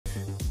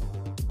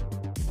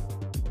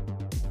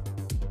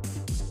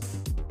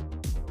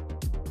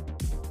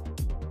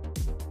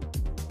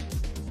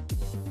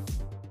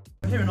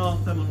here in our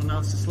thermal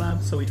analysis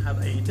lab, so we have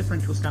a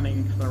differential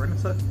scanning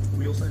calorimeter.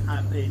 We also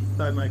have a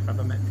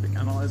thermogravimetric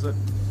analyzer.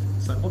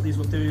 So what these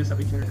will do is that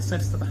we can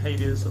assess the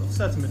behaviours of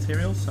certain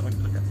materials, so we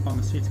can look at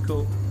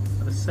pharmaceutical,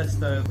 and assess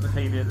the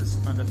behaviours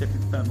under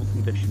different thermal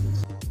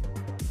conditions.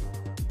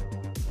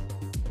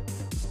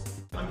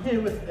 I'm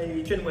here with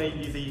a Greenwich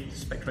UV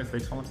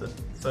spectrophotometer.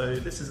 So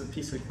this is a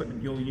piece of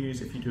equipment you'll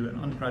use if you do an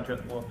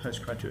undergraduate or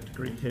postgraduate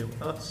degree here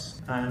with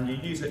us, and you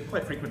use it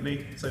quite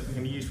frequently. So it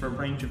can be used for a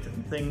range of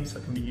different things. So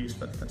it can be used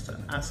for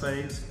certain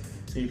assays.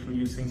 So you can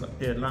use things like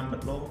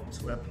Beer-Lambert law.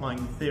 So we're applying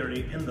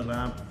theory in the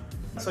lab.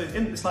 So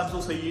this lab is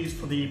also used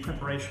for the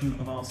preparation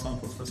of our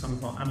samples for some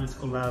of our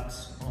analytical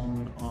labs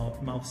on our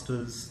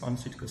Master's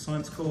Pharmaceutical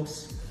Science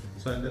course,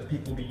 so that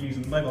people will be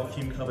using mobile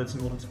fume cupboards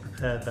in order to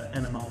prepare their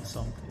NMR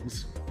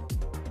samples.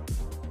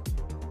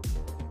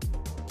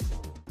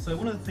 So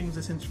one of the things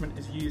this instrument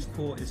is used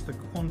for is for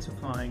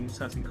quantifying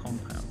certain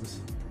compounds.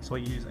 So I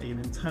use an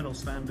internal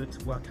standard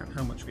to work out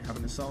how much we have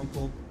in a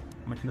sample,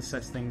 and we can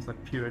assess things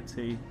like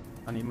purity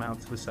and the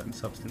amount of a certain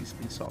substance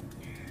in the sample.